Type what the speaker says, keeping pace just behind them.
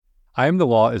I Am the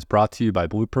Law is brought to you by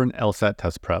Blueprint LSAT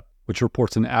Test Prep, which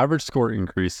reports an average score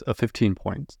increase of 15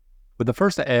 points. With the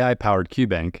first AI-powered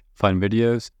QBank, fun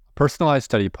videos, personalized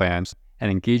study plans,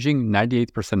 and engaging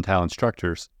 98th percentile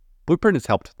instructors, Blueprint has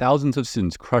helped thousands of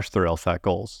students crush their LSAT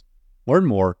goals. Learn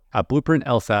more at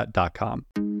BlueprintLSAT.com.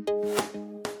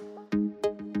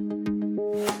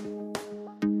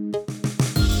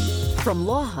 From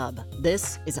Law Hub,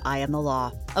 this is I Am the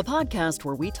Law, a podcast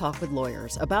where we talk with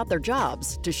lawyers about their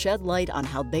jobs to shed light on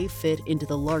how they fit into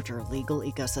the larger legal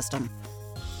ecosystem.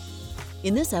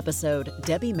 In this episode,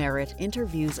 Debbie Merritt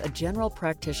interviews a general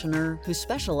practitioner who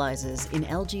specializes in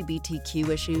LGBTQ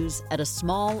issues at a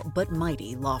small but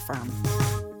mighty law firm.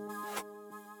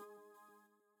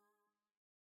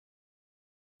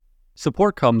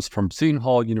 Support comes from Seton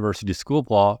Hall University School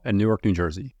of Law in Newark, New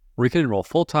Jersey, where you can enroll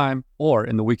full-time or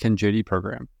in the weekend JD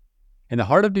program. In the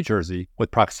heart of New Jersey, with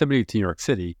proximity to New York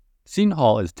City, Seton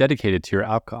Hall is dedicated to your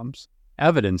outcomes,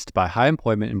 evidenced by high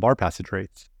employment and bar passage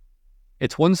rates.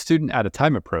 Its one student at a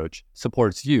time approach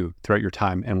supports you throughout your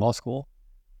time in law school.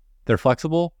 Their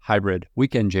flexible, hybrid,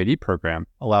 weekend JD program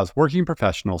allows working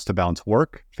professionals to balance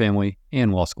work, family,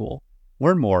 and law school.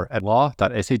 Learn more at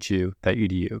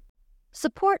law.shu.edu.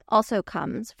 Support also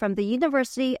comes from the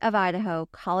University of Idaho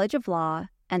College of Law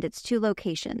and its two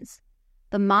locations.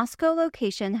 The Moscow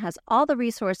location has all the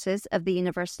resources of the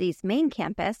university's main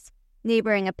campus,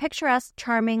 neighboring a picturesque,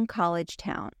 charming college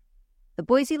town. The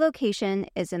Boise location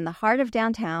is in the heart of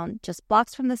downtown, just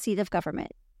blocks from the seat of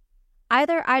government.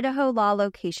 Either Idaho Law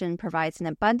location provides an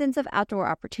abundance of outdoor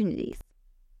opportunities.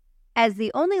 As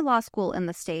the only law school in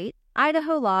the state,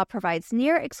 Idaho Law provides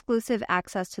near-exclusive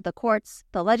access to the courts,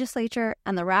 the legislature,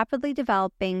 and the rapidly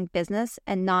developing business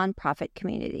and nonprofit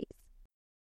communities.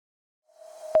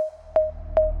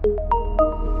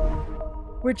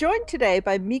 We're joined today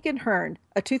by Megan Hearn,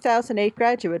 a 2008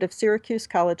 graduate of Syracuse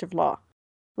College of Law.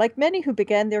 Like many who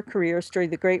began their careers during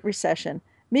the Great Recession,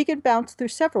 Megan bounced through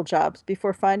several jobs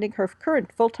before finding her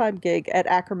current full-time gig at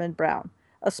Ackerman Brown,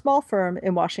 a small firm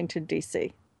in Washington,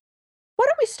 D.C. Why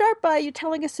don't we start by you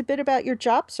telling us a bit about your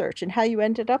job search and how you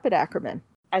ended up at Ackerman?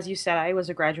 As you said, I was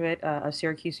a graduate of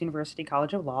Syracuse University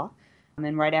College of Law. And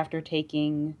then right after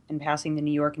taking and passing the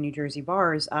New York and New Jersey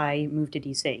bars, I moved to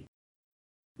D.C.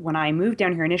 When I moved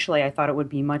down here initially, I thought it would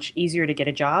be much easier to get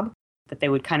a job, that they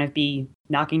would kind of be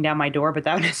knocking down my door, but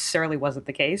that necessarily wasn't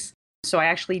the case. So I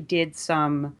actually did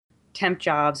some temp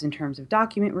jobs in terms of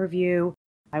document review.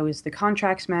 I was the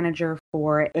contracts manager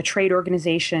for a trade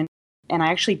organization. And I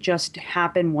actually just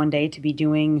happened one day to be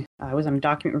I was on a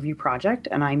document review project,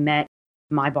 and I met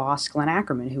my boss, Glenn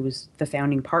Ackerman, who was the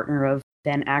founding partner of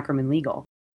then Ackerman Legal.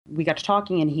 We got to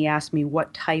talking, and he asked me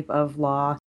what type of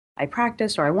law I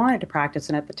practiced or I wanted to practice.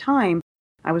 And at the time,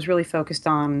 I was really focused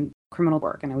on criminal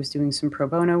work, and I was doing some pro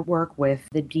bono work with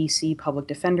the DC Public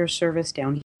Defender Service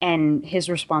down here. And his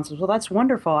response was, well, that's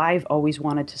wonderful. I've always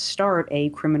wanted to start a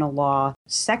criminal law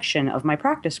section of my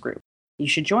practice group. You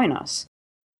should join us.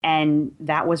 And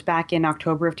that was back in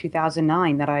October of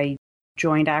 2009 that I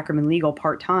joined Ackerman Legal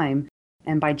part-time.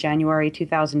 And by January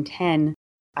 2010,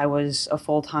 I was a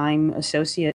full-time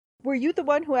associate. Were you the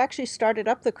one who actually started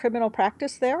up the criminal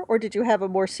practice there, or did you have a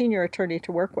more senior attorney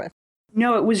to work with?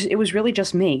 No, it was really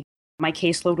just me. My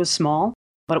caseload was small,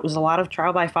 but it was a lot of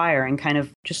trial by fire and kind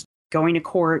of just going to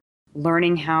court,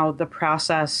 learning how the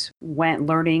process went,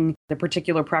 learning the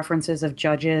particular preferences of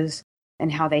judges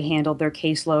and how they handled their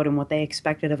caseload and what they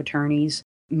expected of attorneys.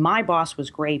 My boss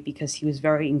was great because he was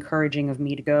very encouraging of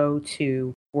me to go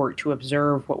to court to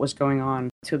observe what was going on,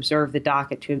 to observe the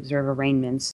docket, to observe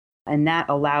arraignments. And that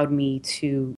allowed me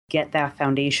to get that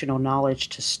foundational knowledge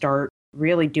to start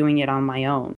really doing it on my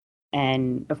own.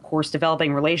 And of course,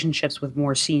 developing relationships with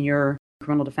more senior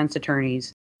criminal defense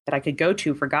attorneys that I could go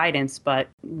to for guidance, but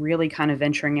really kind of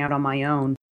venturing out on my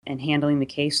own and handling the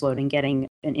caseload and getting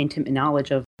an intimate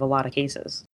knowledge of a lot of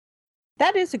cases.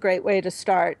 That is a great way to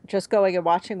start, just going and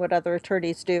watching what other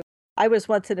attorneys do. I was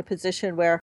once in a position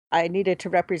where I needed to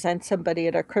represent somebody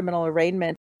at a criminal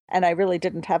arraignment, and I really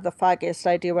didn't have the foggiest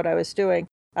idea what I was doing.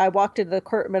 I walked into the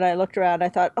courtroom and I looked around and I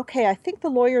thought, okay, I think the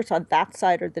lawyers on that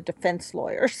side are the defense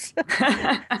lawyers.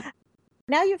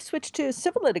 Now you've switched to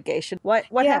civil litigation. What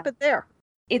happened there?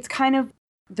 It's kind of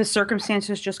the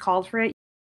circumstances just called for it.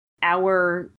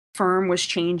 Our firm was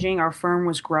changing, our firm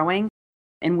was growing,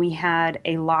 and we had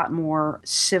a lot more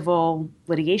civil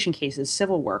litigation cases,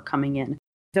 civil work coming in.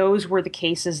 Those were the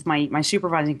cases my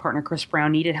supervising partner, Chris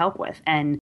Brown, needed help with.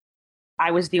 And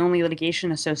I was the only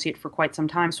litigation associate for quite some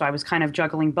time, so I was kind of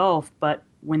juggling both. But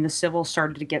when the civil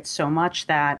started to get so much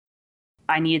that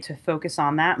I needed to focus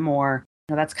on that more,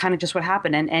 that's kind of just what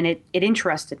happened. And it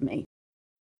interested me.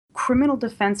 Criminal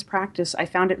defense practice, I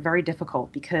found it very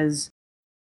difficult because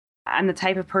I'm the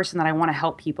type of person that I want to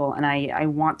help people and I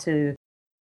want to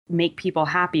make people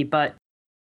happy, but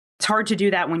it's hard to do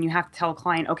that when you have to tell a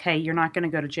client, okay, you're not going to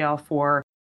go to jail for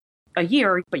a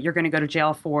year, but you're going to go to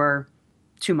jail for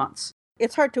 2 months.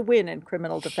 It's hard to win in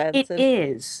criminal defense. It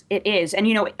is.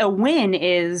 And, a win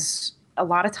is a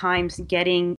lot of times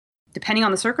getting, depending on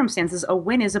the circumstances, a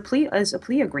win is a plea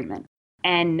agreement.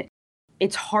 And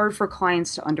it's hard for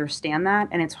clients to understand that.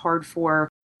 And it's hard for,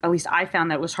 at least I found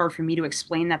that it was hard for me to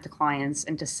explain that to clients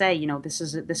and to say, this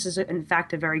is in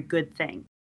fact a very good thing.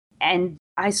 And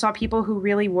I saw people who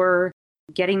really were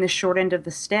getting the short end of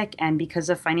the stick. And because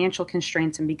of financial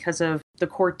constraints and because of the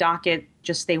court docket,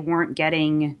 just they weren't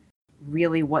getting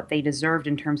really what they deserved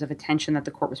in terms of attention that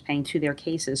the court was paying to their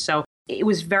cases. So it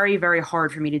was very, very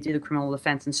hard for me to do the criminal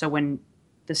defense. And so when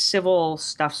the civil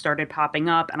stuff started popping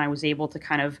up and I was able to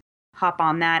kind of hop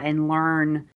on that and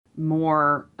learn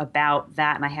more about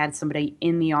that, and I had somebody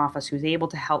in the office who was able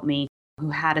to help me, who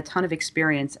had a ton of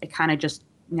experience, I kind of just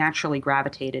naturally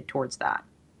gravitated towards that.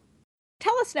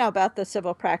 Tell us now about the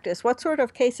civil practice. What sort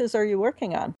of cases are you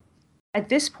working on? At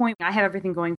this point, I have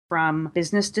everything going from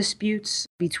business disputes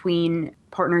between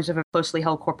partners of a closely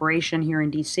held corporation here in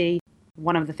DC.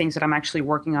 One of the things that I'm actually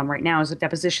working on right now is a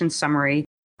deposition summary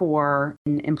for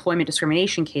an employment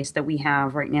discrimination case that we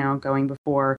have right now going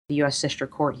before the U.S.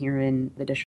 District Court here in the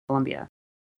District of Columbia.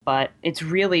 But it's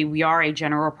really, we are a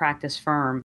general practice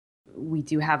firm. We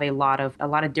do have a lot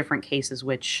of different cases,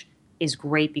 which is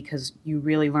great because you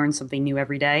really learn something new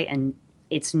every day, and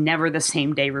it's never the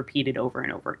same day repeated over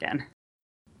and over again.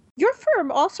 Your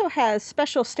firm also has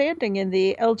special standing in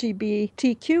the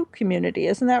LGBTQ community,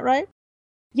 isn't that right?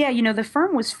 Yeah, the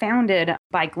firm was founded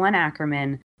by Glenn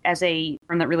Ackerman as a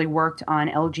firm that really worked on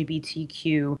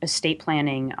LGBTQ estate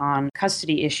planning, on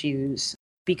custody issues,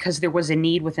 because there was a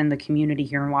need within the community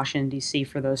here in Washington, D.C.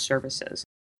 for those services.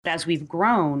 As we've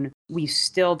grown, we've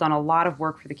still done a lot of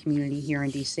work for the community here in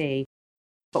D.C.,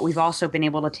 but we've also been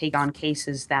able to take on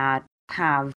cases that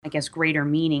have, I guess, greater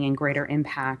meaning and greater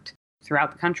impact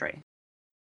throughout the country.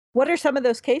 What are some of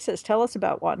those cases? Tell us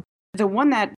about one. The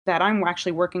one that I'm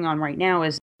actually working on right now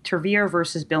is Tervier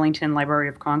versus Billington Library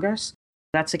of Congress.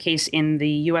 That's a case in the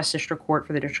U.S. District Court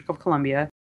for the District of Columbia.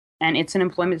 And it's an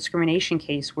employment discrimination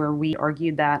case where we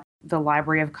argued that the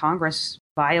Library of Congress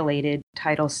violated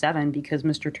Title VII because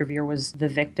Mr. Tervier was the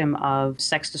victim of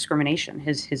sex discrimination.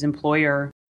 His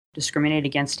employer discriminated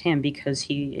against him because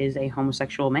he is a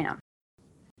homosexual man.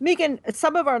 Megan,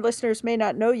 some of our listeners may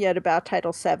not know yet about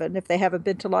Title VII if they haven't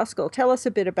been to law school. Tell us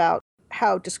a bit about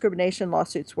how discrimination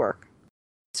lawsuits work.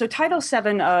 So Title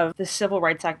VII of the Civil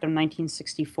Rights Act of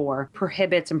 1964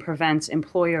 prohibits and prevents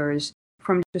employers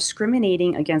from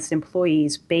discriminating against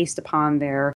employees based upon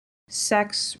their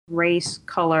sex, race,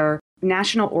 color,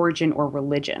 national origin, or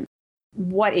religion.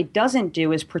 What it doesn't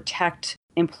do is protect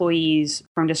employees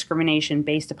from discrimination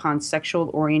based upon sexual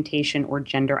orientation or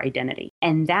gender identity.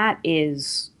 And that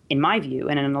is, in my view,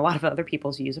 and in a lot of other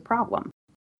people's views, a problem.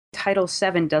 Title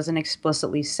VII doesn't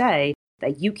explicitly say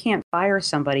that you can't fire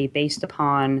somebody based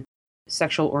upon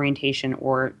sexual orientation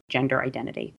or gender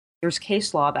identity. There's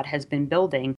case law that has been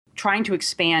building, trying to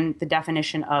expand the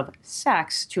definition of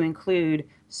sex to include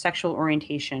sexual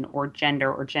orientation or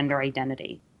gender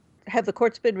identity. Have the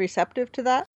courts been receptive to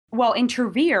that? Well, in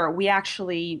Tervier,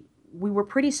 we were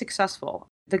pretty successful.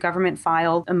 The government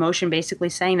filed a motion basically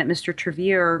saying that Mr.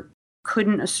 Tervier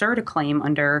couldn't assert a claim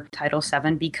under Title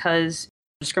VII because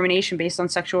discrimination based on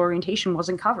sexual orientation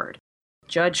wasn't covered.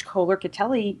 Judge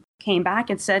Kohler-Catelli came back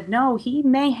and said, no, he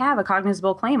may have a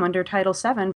cognizable claim under Title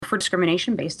VII for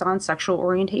discrimination based on sexual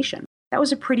orientation. That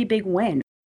was a pretty big win.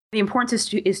 The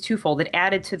importance is twofold. It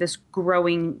added to this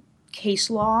growing case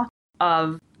law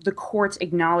of the courts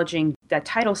acknowledging that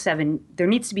Title VII, there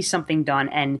needs to be something done,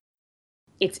 and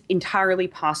it's entirely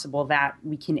possible that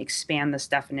we can expand this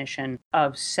definition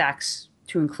of sex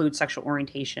to include sexual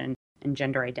orientation and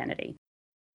gender identity.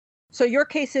 So your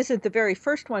case isn't the very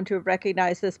first one to have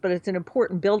recognized this, but it's an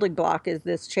important building block is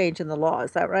this change in the law.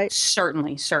 Is that right?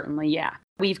 Certainly, yeah.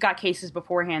 We've got cases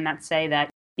beforehand that say that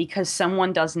because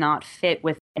someone does not fit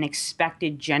with an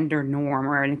expected gender norm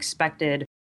or an expected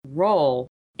role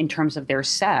in terms of their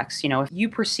sex, if you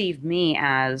perceive me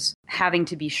as having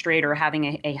to be straight or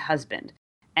having a husband,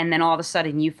 and then all of a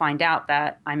sudden you find out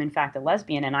that I'm in fact a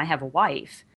lesbian and I have a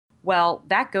wife, well,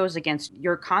 that goes against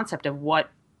your concept of what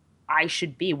I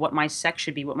should be, what my sex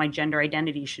should be, what my gender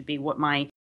identity should be, what my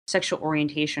sexual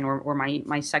orientation or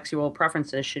my sexual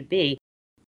preferences should be.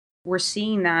 We're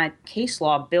seeing that case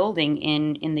law building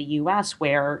in the U.S.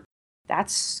 where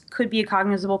could be a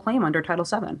cognizable claim under Title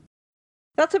VII.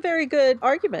 That's a very good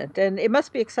argument, and it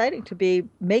must be exciting to be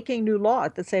making new law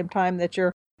at the same time that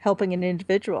you're helping an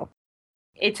individual.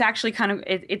 It's actually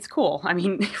it's cool. I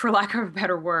mean, for lack of a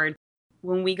better word,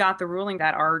 when we got the ruling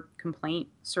that our complaint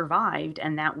survived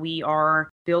and that we are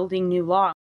building new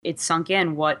law, it sunk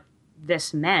in what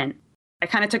this meant. I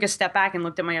kind of took a step back and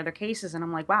looked at my other cases and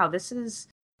I'm like, wow, this is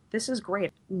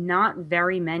great. Not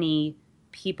very many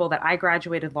people that I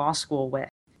graduated law school with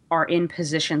are in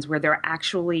positions where they're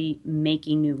actually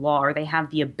making new law or they have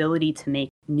the ability to make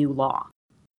new law.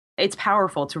 It's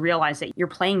powerful to realize that you're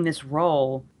playing this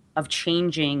role of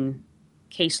changing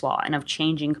case law and of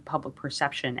changing public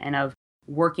perception and of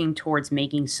working towards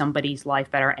making somebody's life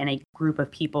better and a group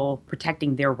of people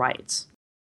protecting their rights.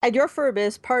 And your firm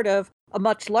is part of a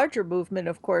much larger movement,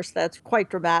 of course, that's quite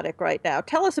dramatic right now.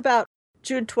 Tell us about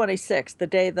June 26th, the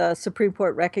day the Supreme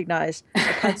Court recognized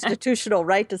the constitutional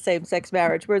right to same-sex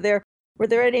marriage. Were there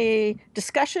any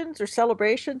discussions or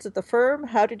celebrations at the firm?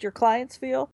 How did your clients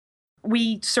feel?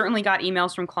 We certainly got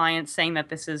emails from clients saying that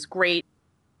this is great.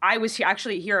 I was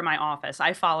actually here in my office.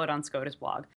 I followed on SCOTUS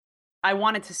blog. I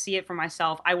wanted to see it for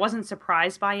myself. I wasn't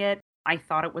surprised by it. I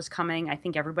thought it was coming. I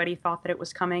think everybody thought that it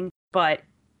was coming, but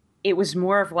it was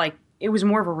more of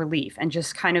a relief and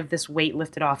just kind of this weight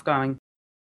lifted off going,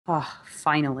 oh,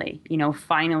 finally,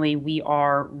 finally we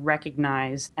are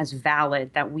recognized as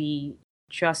valid, that we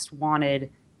just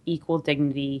wanted equal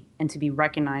dignity and to be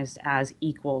recognized as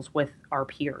equals with our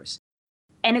peers.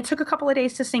 And it took a couple of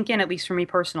days to sink in, at least for me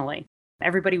personally.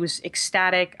 Everybody was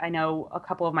ecstatic. I know a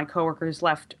couple of my coworkers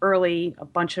left early. A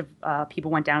bunch of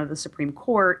people went down to the Supreme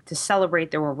Court to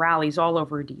celebrate. There were rallies all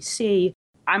over DC.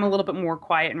 I'm a little bit more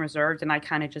quiet and reserved, and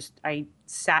I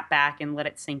sat back and let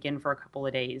it sink in for a couple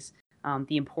of days,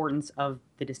 the importance of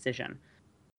the decision.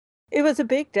 It was a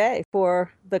big day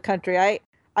for the country.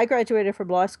 I graduated from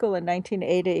law school in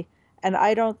 1980, and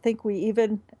I don't think we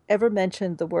even ever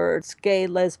mentioned the words gay,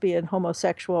 lesbian,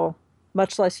 homosexual,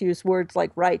 much less use words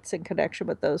like rights in connection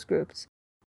with those groups.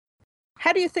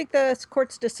 How do you think the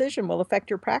court's decision will affect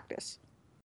your practice?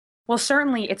 Well,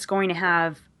 certainly it's going to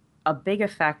have a big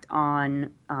effect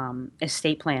on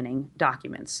estate planning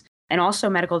documents and also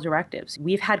medical directives.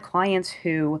 We've had clients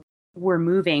who were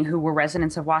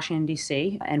residents of Washington,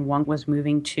 D.C., and one was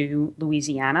moving to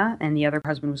Louisiana and the other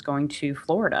husband was going to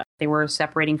Florida. They were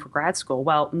separating for grad school.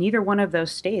 Well, neither one of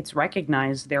those states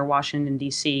recognized their Washington,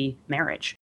 D.C.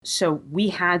 marriage. So we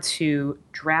had to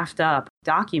draft up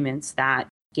documents that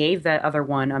gave the other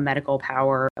one a medical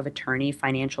power of attorney,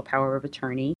 financial power of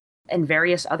attorney, and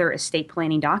various other estate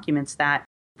planning documents that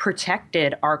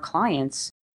protected our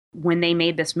clients when they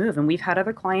made this move. And we've had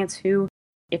other clients who,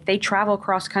 if they travel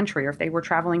cross country or if they were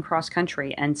traveling cross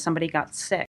country and somebody got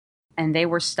sick and they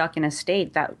were stuck in a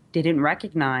state that didn't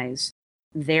recognize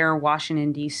their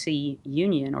Washington, D.C.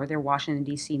 union or their Washington,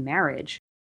 D.C. marriage,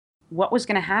 what was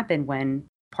going to happen when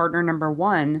partner number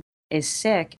one is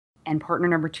sick and partner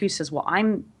number two says, well,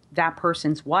 I'm that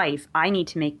person's wife. I need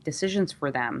to make decisions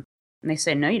for them. And they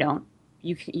say, no, you don't.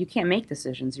 You can't make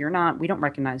decisions. We don't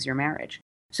recognize your marriage.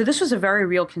 So this was a very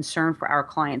real concern for our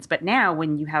clients. But now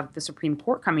when you have the Supreme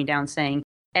Court coming down saying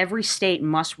every state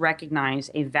must recognize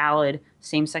a valid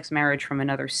same-sex marriage from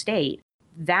another state,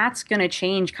 that's going to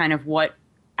change kind of what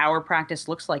our practice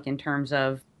looks like in terms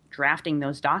of drafting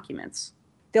those documents.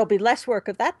 There'll be less work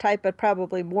of that type, but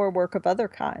probably more work of other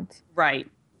kinds. Right.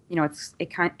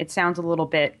 It sounds a little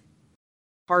bit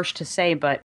harsh to say,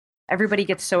 but everybody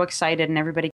gets so excited and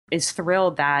everybody is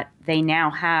thrilled that they now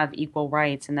have equal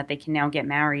rights and that they can now get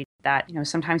married, that,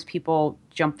 sometimes people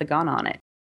jump the gun on it.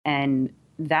 And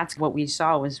that's what we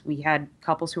saw was we had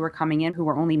couples who were coming in who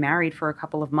were only married for a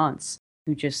couple of months,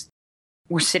 who just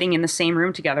were sitting in the same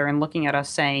room together and looking at us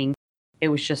saying, it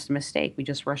was just a mistake. We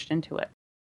just rushed into it.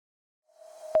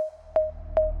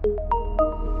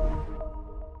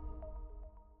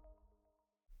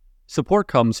 Support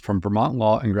comes from Vermont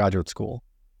Law and Graduate School.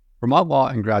 Vermont Law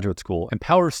and Graduate School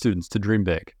empowers students to dream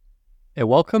big. It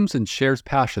welcomes and shares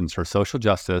passions for social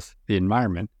justice, the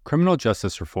environment, criminal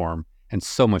justice reform, and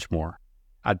so much more.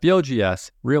 At VLGS,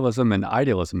 realism and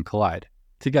idealism collide.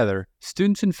 Together,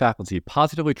 students and faculty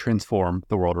positively transform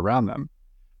the world around them.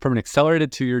 From an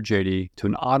accelerated 2-year JD to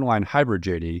an online hybrid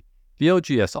JD,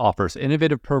 VLGS offers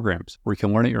innovative programs where you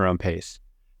can learn at your own pace.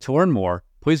 To learn more,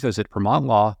 please visit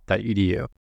vermontlaw.edu.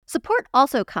 Support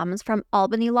also comes from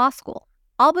Albany Law School.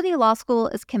 Albany Law School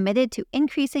is committed to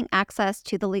increasing access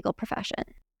to the legal profession.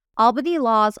 Albany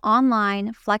Law's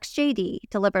online FlexJD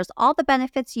delivers all the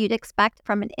benefits you'd expect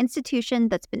from an institution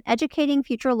that's been educating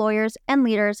future lawyers and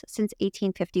leaders since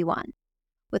 1851.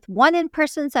 With one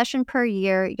in-person session per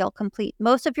year, you'll complete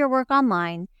most of your work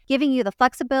online, giving you the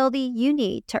flexibility you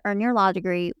need to earn your law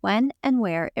degree when and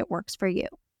where it works for you.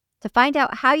 To find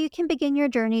out how you can begin your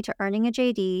journey to earning a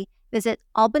JD, visit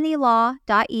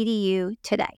albanylaw.edu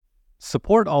today.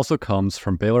 Support also comes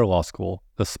from Baylor Law School,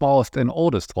 the smallest and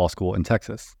oldest law school in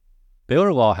Texas.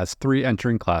 Baylor Law has 3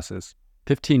 entering classes,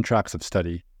 15 tracks of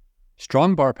study,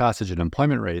 strong bar passage and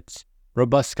employment rates,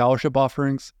 robust scholarship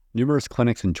offerings, numerous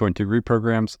clinics and joint degree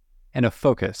programs, and a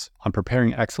focus on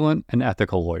preparing excellent and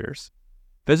ethical lawyers.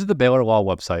 Visit the Baylor Law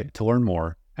website to learn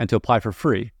more and to apply for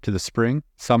free to the spring,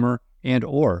 summer,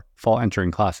 and/or fall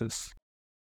entering classes.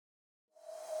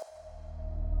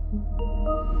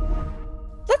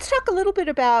 Let's talk a little bit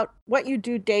about what you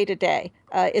do day to day.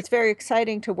 It's very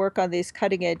exciting to work on these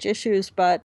cutting edge issues,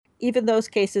 but even those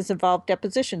cases involve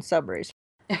deposition summaries.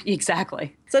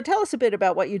 Exactly. So tell us a bit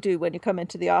about what you do when you come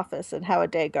into the office and how a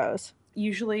day goes.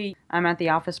 Usually I'm at the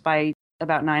office by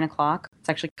about 9 o'clock. It's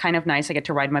actually kind of nice. I get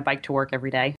to ride my bike to work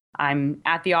every day. I'm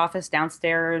at the office,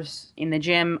 downstairs, in the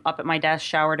gym, up at my desk,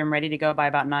 showered and ready to go by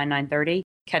about 9:30.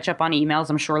 Catch up on emails,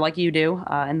 I'm sure like you do,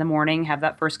 in the morning, have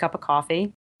that first cup of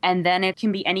coffee. And then it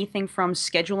can be anything from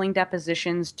scheduling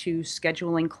depositions to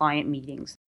scheduling client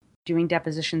meetings, doing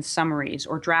deposition summaries,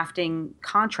 or drafting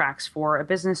contracts for a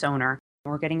business owner,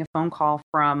 or getting a phone call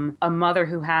from a mother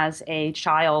who has a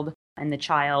child and the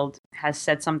child has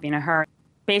said something to her.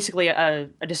 Basically a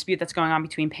dispute that's going on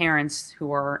between parents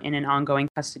who are in an ongoing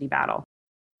custody battle.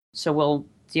 So we'll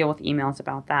deal with emails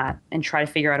about that and try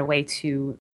to figure out a way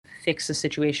to fix the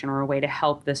situation or a way to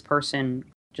help this person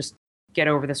just get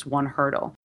over this one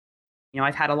hurdle.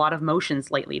 I've had a lot of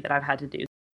motions lately that I've had to do.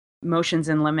 Motions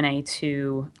in limine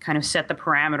to kind of set the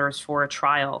parameters for a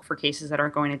trial, for cases that are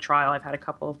going to trial. I've had a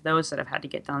couple of those that I've had to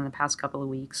get done in the past couple of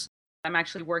weeks. I'm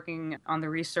actually working on the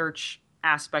research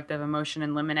aspect of a motion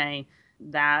in limine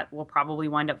that will probably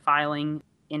wind up filing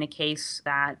in a case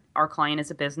that our client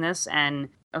is a business and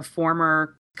a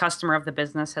former customer of the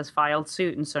business has filed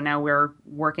suit. And so now we're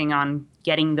working on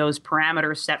getting those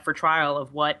parameters set for trial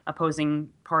of what opposing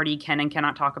party can and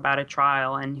cannot talk about at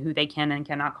trial and who they can and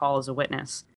cannot call as a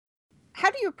witness. How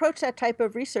do you approach that type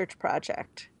of research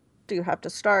project? Do you have to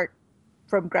start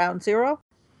from ground zero?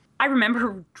 I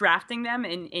remember drafting them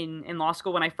in law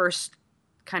school when I first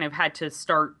kind of had to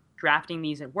start drafting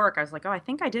these at work. I was like, I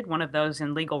think I did one of those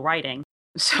in legal writing.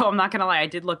 So I'm not going to lie, I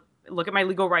did look at my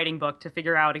legal writing book to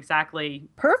figure out exactly.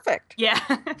 Perfect. Yeah.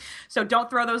 So don't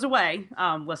throw those away,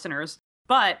 listeners.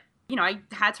 But, I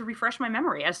had to refresh my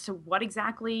memory as to what is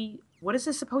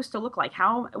this supposed to look like?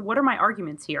 What are my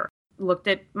arguments here? Looked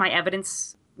at my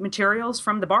evidence materials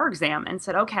from the bar exam and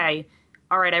said, okay,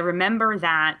 all right, I remember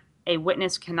that a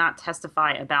witness cannot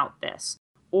testify about this.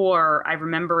 Or I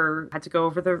remember I had to go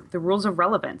over the rules of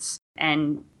relevance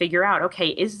and figure out, okay,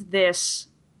 is this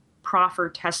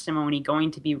proffered testimony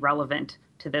going to be relevant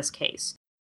to this case?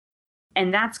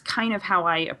 And that's kind of how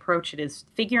I approach it, is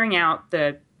figuring out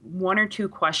the 1 or 2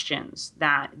 questions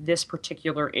that this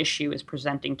particular issue is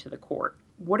presenting to the court.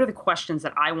 What are the questions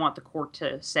that I want the court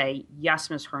to say, yes,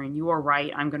 Ms. Hearn, you are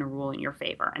right, I'm going to rule in your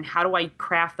favor? And how do I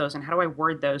craft those and how do I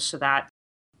word those so that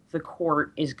the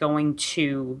court is going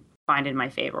to find in my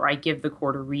favor? I give the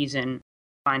court a reason to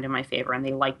find in my favor and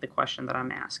they like the question that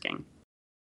I'm asking.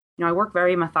 I work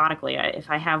very methodically.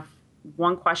 If I have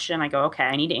one question, I go, okay,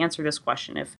 I need to answer this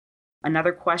question. If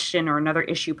another question or another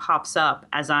issue pops up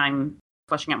as I'm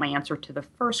fleshing out my answer to the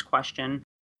first question,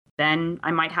 then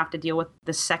I might have to deal with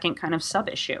the second kind of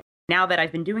sub-issue. Now that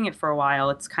I've been doing it for a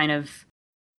while, it's kind of,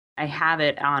 I have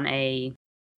it on I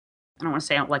don't want to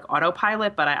say like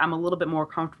autopilot, but I'm a little bit more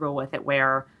comfortable with it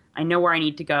where I know where I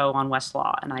need to go on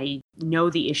Westlaw and I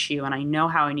know the issue and I know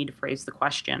how I need to phrase the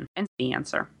question and the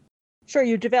answer. Sure,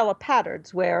 you develop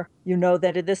patterns where you know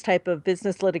that in this type of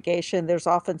business litigation, there's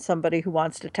often somebody who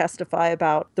wants to testify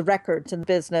about the records in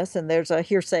business, and there's a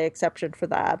hearsay exception for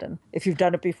that. And if you've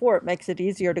done it before, it makes it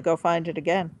easier to go find it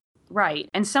again. Right.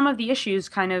 And some of the issues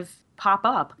kind of pop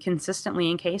up consistently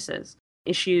in cases.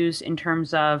 Issues in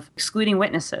terms of excluding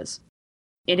witnesses,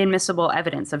 inadmissible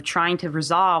evidence, of trying to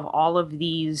resolve all of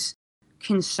these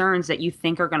concerns that you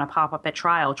think are going to pop up at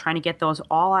trial, trying to get those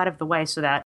all out of the way so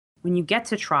that when you get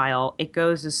to trial, it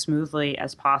goes as smoothly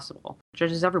as possible.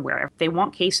 Judges everywhere, they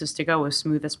want cases to go as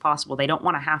smooth as possible. They don't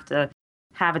want to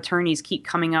have attorneys keep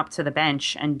coming up to the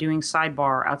bench and doing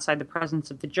sidebar outside the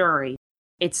presence of the jury.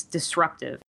 It's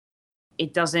disruptive.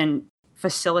 It doesn't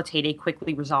facilitate a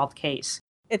quickly resolved case.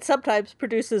 It sometimes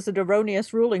produces an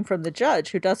erroneous ruling from the judge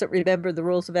who doesn't remember the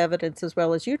rules of evidence as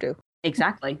well as you do.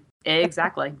 Exactly.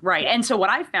 Right. And so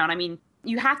what I found,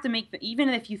 you have to make even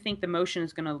if you think the motion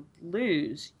is going to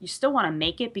lose, you still want to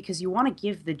make it because you want to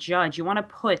give the judge, you want to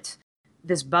put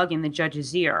this bug in the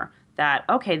judge's ear that,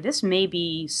 okay, this may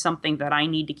be something that I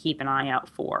need to keep an eye out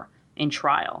for in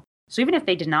trial. So even if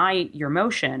they deny your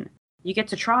motion, you get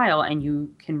to trial and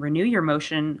you can renew your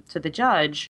motion to the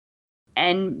judge,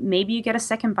 and maybe you get a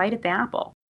second bite at the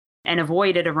apple and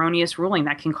avoid an erroneous ruling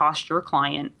that can cost your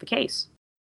client the case.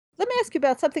 Let me ask you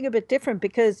about something a bit different,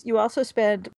 because you also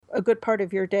spend a good part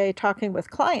of your day talking with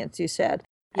clients, you said.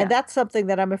 Yeah. And that's something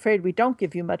that I'm afraid we don't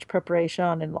give you much preparation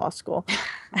on in law school.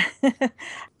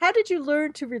 How did you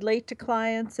learn to relate to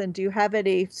clients, and do you have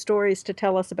any stories to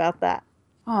tell us about that?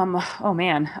 Oh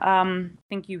man, I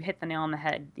think you hit the nail on the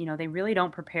head. They really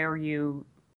don't prepare you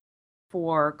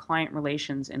for client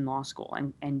relations in law school,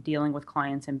 and dealing with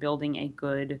clients and building a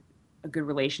good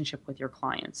relationship with your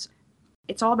clients.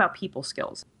 It's all about people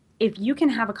skills. If you can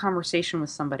have a conversation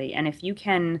with somebody, and if you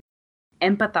can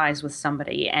empathize with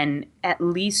somebody and at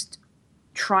least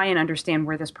try and understand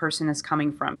where this person is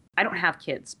coming from. I don't have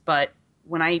kids, but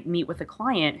when I meet with a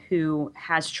client who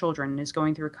has children and is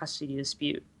going through a custody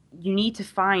dispute, you need to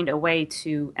find a way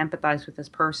to empathize with this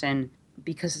person,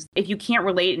 because if you can't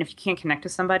relate and if you can't connect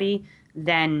with somebody,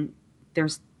 then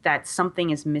there's that something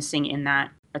is missing in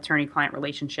that attorney-client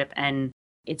relationship. And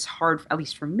it's hard, at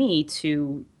least for me,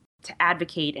 to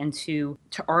advocate and to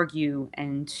argue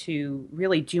and to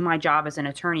really do my job as an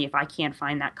attorney if I can't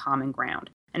find that common ground.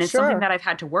 And it's something that I've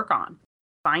had to work on,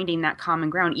 finding that common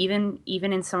ground, even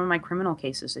in some of my criminal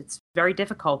cases. It's very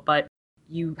difficult, but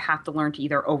you have to learn to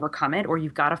either overcome it, or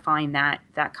you've got to find that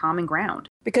common ground.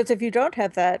 Because if you don't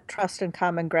have that trust and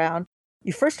common ground,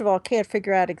 you first of all can't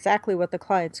figure out exactly what the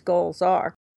client's goals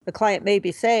are. The client may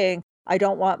be saying, I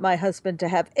don't want my husband to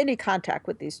have any contact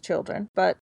with these children,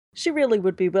 but she really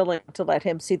would be willing to let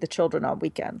him see the children on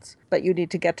weekends. But you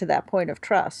need to get to that point of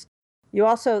trust. You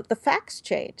also, the facts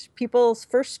change. People's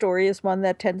first story is one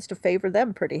that tends to favor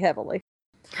them pretty heavily.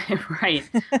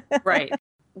 Right.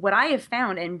 What I have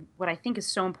found, and what I think is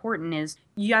so important, is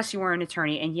yes, you are an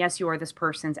attorney, and yes, you are this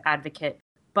person's advocate,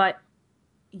 but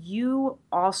you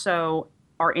also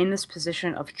are in this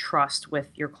position of trust with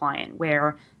your client,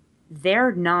 where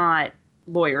they're not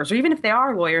lawyers, or even if they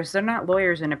are lawyers, they're not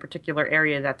lawyers in a particular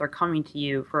area that they're coming to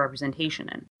you for representation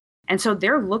in. And so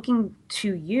they're looking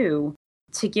to you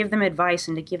to give them advice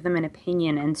and to give them an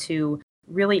opinion and to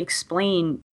really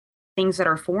explain things that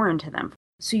are foreign to them.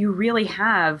 So you really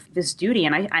have this duty,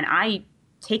 and I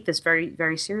take this very,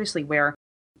 very seriously, where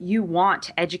you want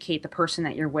to educate the person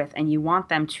that you're with, and you want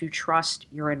them to trust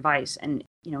your advice. And,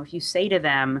 if you say to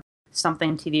them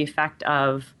something to the effect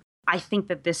of, I think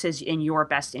that this is in your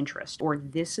best interest, or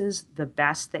this is the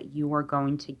best that you are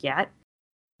going to get,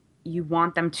 you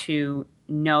want them to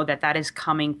know that that is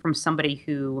coming from somebody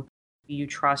who you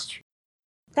trust.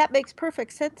 That makes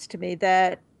perfect sense to me,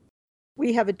 that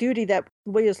we have a duty that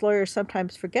we as lawyers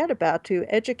sometimes forget about, to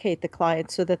educate the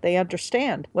client so that they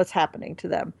understand what's happening to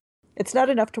them. It's not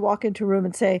enough to walk into a room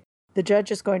and say, the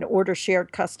judge is going to order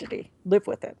shared custody. Live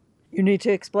with it. You need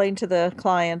to explain to the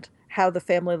client how the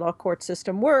family law court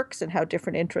system works and how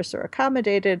different interests are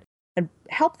accommodated, and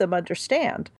help them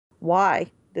understand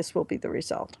why this will be the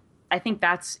result. I think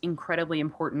that's incredibly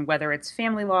important, whether it's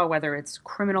family law, whether it's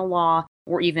criminal law,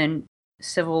 or even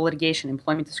civil litigation,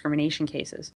 employment discrimination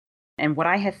cases. And what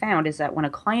I have found is that when a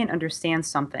client understands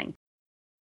something,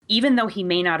 even though he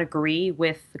may not agree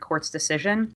with the court's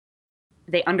decision,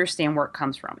 they understand where it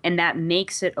comes from. And that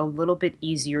makes it a little bit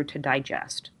easier to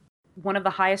digest. One of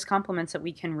the highest compliments that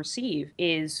we can receive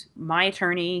is, my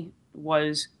attorney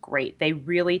was great. They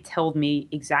really told me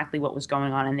exactly what was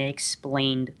going on, and they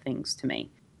explained things to me.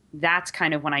 That's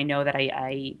kind of when I know that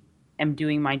I am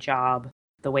doing my job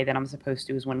the way that I'm supposed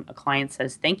to, is when a client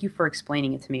says, thank you for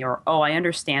explaining it to me, or, oh, I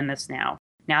understand this now.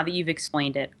 Now that you've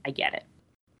explained it, I get it.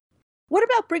 What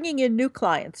about bringing in new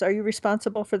clients? Are you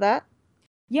responsible for that?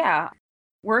 Yeah.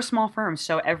 We're a small firm,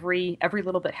 so every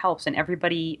little bit helps, and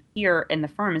everybody here in the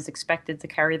firm is expected to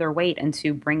carry their weight and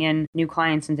to bring in new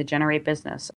clients and to generate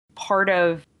business. Part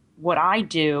of what I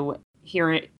do here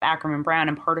at Ackerman Brown,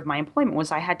 and part of my employment,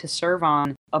 was I had to serve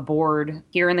on a board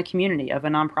here in the community of a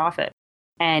nonprofit.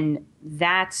 And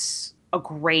that's a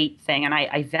great thing, and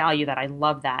I value that. I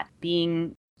love that.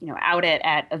 Being out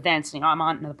at events, I'm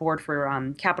on the board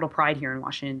for Capital Pride here in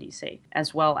Washington, D.C.,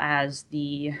 as well as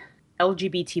the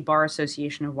LGBT Bar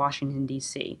Association of Washington,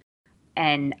 D.C.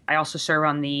 And I also serve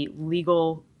on the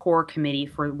legal core committee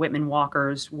for Whitman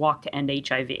Walker's Walk to End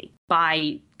HIV.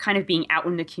 By kind of being out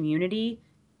in the community,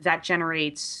 that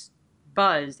generates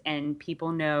buzz, and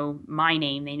people know my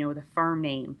name, they know the firm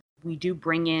name. We do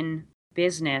bring in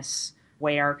business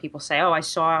where people say, oh, I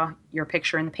saw your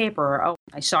picture in the paper, or, oh,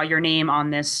 I saw your name on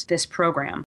this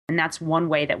program. And that's one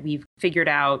way that we've figured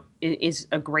out is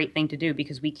a great thing to do,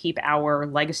 because we keep our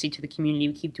legacy to the community.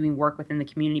 We keep doing work within the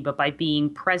community, but by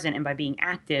being present and by being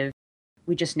active,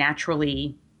 we just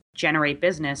naturally generate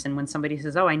business. And when somebody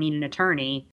says, oh, I need an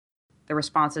attorney, the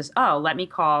response is, oh, let me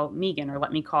call Megan or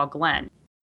let me call Glenn.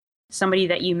 Somebody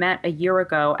that you met a year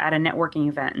ago at a networking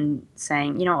event and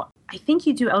saying, I think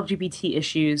you do LGBT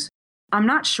issues. I'm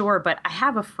not sure, but I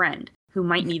have a friend who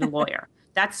might need a lawyer.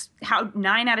 That's how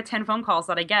 9 out of 10 phone calls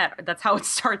that I get, that's how it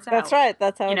starts out. That's right.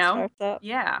 That's how it starts out.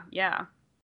 Yeah.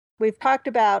 We've talked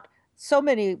about so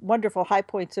many wonderful high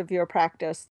points of your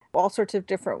practice, all sorts of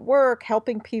different work,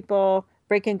 helping people,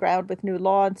 breaking ground with new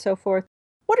law and so forth.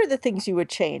 What are the things you would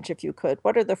change if you could?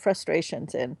 What are the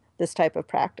frustrations in this type of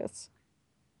practice?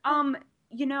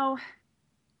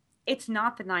 It's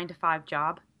not the 9 to 5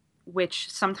 job, which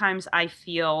sometimes I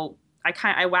feel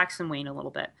I wax and wane a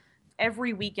little bit.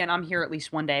 Every weekend I'm here at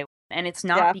least one day, and it's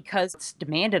not because it's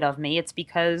demanded of me. It's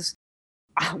because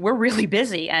we're really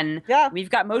busy and we've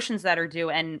got motions that are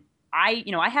due. And I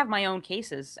have my own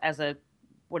cases as a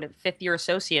 5th year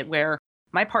associate where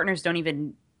my partners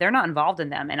they're not involved in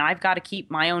them, and I've got to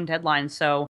keep my own deadlines.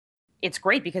 So it's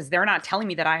great because they're not telling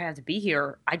me that I have to be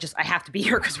here. I have to be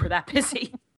here because we're that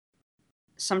busy.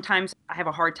 Sometimes I have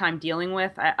a hard time dealing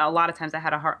with, a lot of times I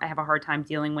have a hard time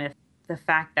dealing with the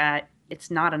fact that it's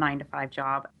not a 9 to 5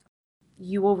 job.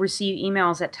 You will receive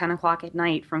emails at 10 o'clock at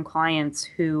night from clients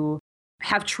who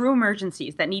have true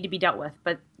emergencies that need to be dealt with,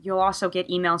 but you'll also get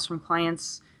emails from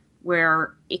clients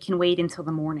where it can wait until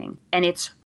the morning. And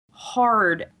it's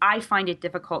hard. I find it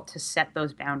difficult to set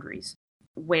those boundaries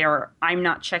where I'm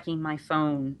not checking my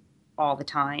phone all the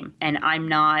time and I'm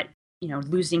not,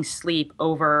 losing sleep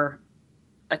over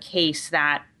a case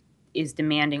that is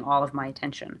demanding all of my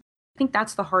attention. I think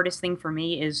that's the hardest thing for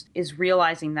me is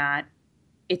realizing that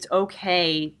it's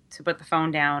okay to put the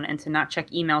phone down and to not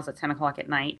check emails at 10 o'clock at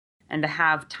night and to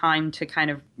have time to kind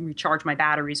of recharge my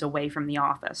batteries away from the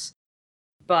office.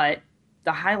 But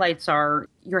the highlights are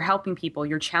you're helping people,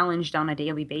 you're challenged on a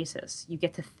daily basis. You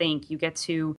get to think,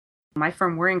 my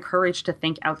firm, we're encouraged to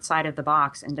think outside of the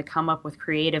box and to come up with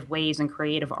creative ways and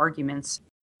creative arguments.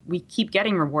 We keep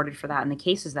getting rewarded for that in the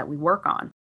cases that we work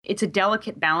on. It's a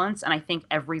delicate balance, and I think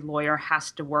every lawyer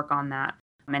has to work on that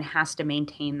and has to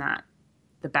maintain that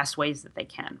the best ways that they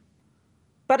can.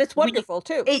 But it's wonderful,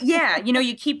 too.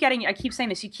 You keep getting, I keep saying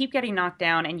this, you keep getting knocked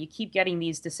down and you keep getting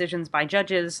these decisions by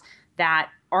judges that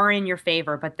are in your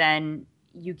favor, but then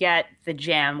you get the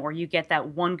gem or you get that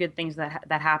one good thing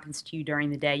that happens to you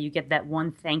during the day. You get that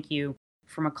one thank you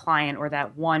from a client or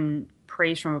that one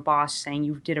praise from a boss saying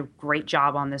you did a great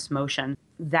job on this motion.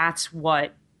 That's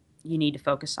what you need to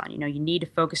focus on. You need to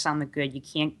focus on the good. You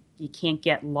can't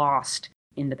get lost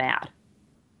in the bad.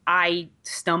 I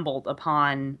stumbled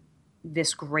upon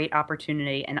this great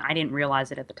opportunity and I didn't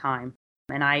realize it at the time.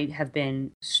 And I have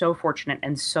been so fortunate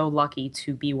and so lucky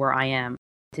to be where I am,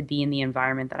 to be in the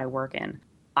environment that I work in.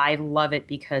 I love it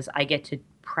because I get to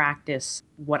practice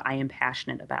what I am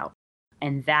passionate about.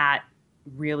 And that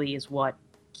really is what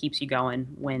keeps you going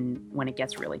when it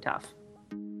gets really tough.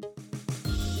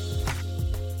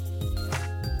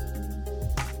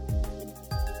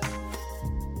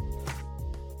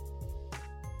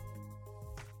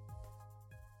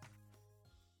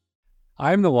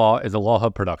 I Am the Law is a Law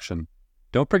Hub production.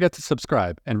 Don't forget to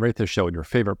subscribe and rate the show in your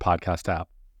favorite podcast app.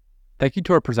 Thank you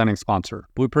to our presenting sponsor,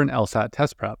 Blueprint LSAT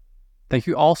Test Prep. Thank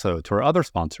you also to our other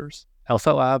sponsors,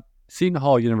 LSAT Lab, Seton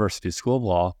Hall University School of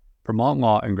Law, Vermont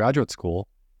Law and Graduate School,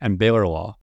 and Baylor Law.